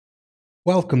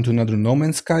Welcome to another No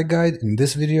Man's Sky guide. In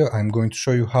this video I'm going to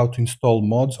show you how to install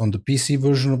mods on the PC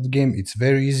version of the game. It's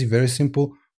very easy, very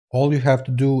simple. All you have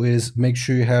to do is make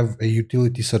sure you have a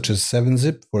utility such as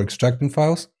 7-zip for extracting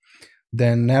files.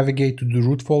 Then navigate to the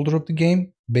root folder of the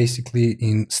game, basically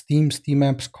in Steam, Steam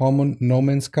Apps, Common, No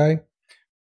Man's Sky.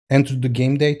 Enter the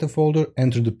game data folder,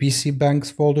 enter the PC banks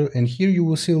folder, and here you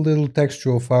will see a little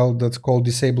textual file that's called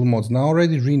disable mods. Now I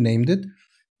already renamed it,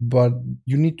 but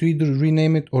you need to either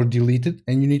rename it or delete it,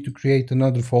 and you need to create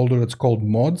another folder that's called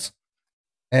mods.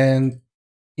 And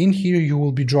in here you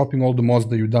will be dropping all the mods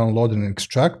that you download and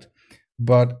extract.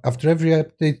 But after every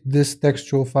update, this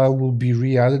textual file will be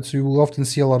re-added, so you will often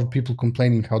see a lot of people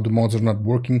complaining how the mods are not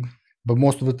working, but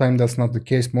most of the time that's not the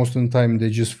case. Most of the time they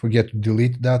just forget to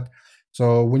delete that.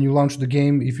 So when you launch the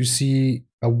game, if you see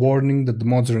a warning that the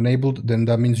mods are enabled, then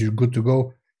that means you're good to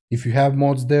go. If you have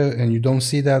mods there and you don't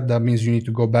see that, that means you need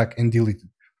to go back and delete it.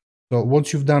 So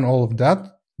once you've done all of that,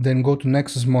 then go to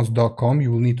nexusmods.com.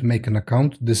 You will need to make an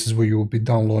account. This is where you will be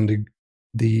downloading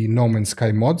the No Man's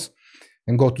Sky mods,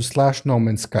 and go to /No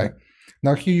Man's Sky.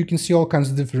 Now here you can see all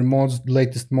kinds of different mods,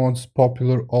 latest mods,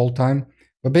 popular, all time.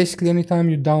 But basically anytime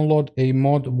you download a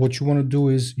mod, what you want to do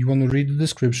is you want to read the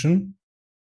description.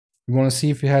 You want to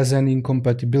see if it has any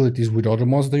incompatibilities with other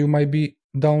mods that you might be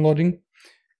downloading.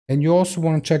 And you also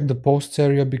want to check the posts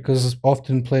area, because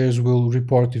often players will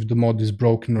report if the mod is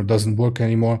broken or doesn't work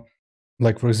anymore.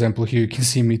 Like for example, here you can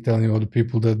see me telling other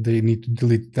people that they need to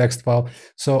delete the text file.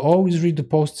 So always read the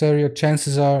posts area.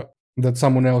 Chances are that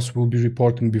someone else will be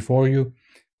reporting before you,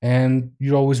 and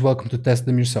you're always welcome to test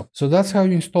them yourself. So that's how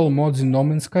you install mods in No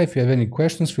Man's Sky. If you have any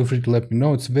questions, feel free to let me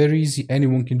know. It's very easy.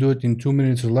 Anyone can do it in 2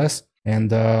 minutes or less.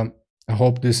 And I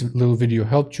hope this little video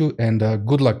helped you, and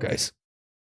good luck, guys.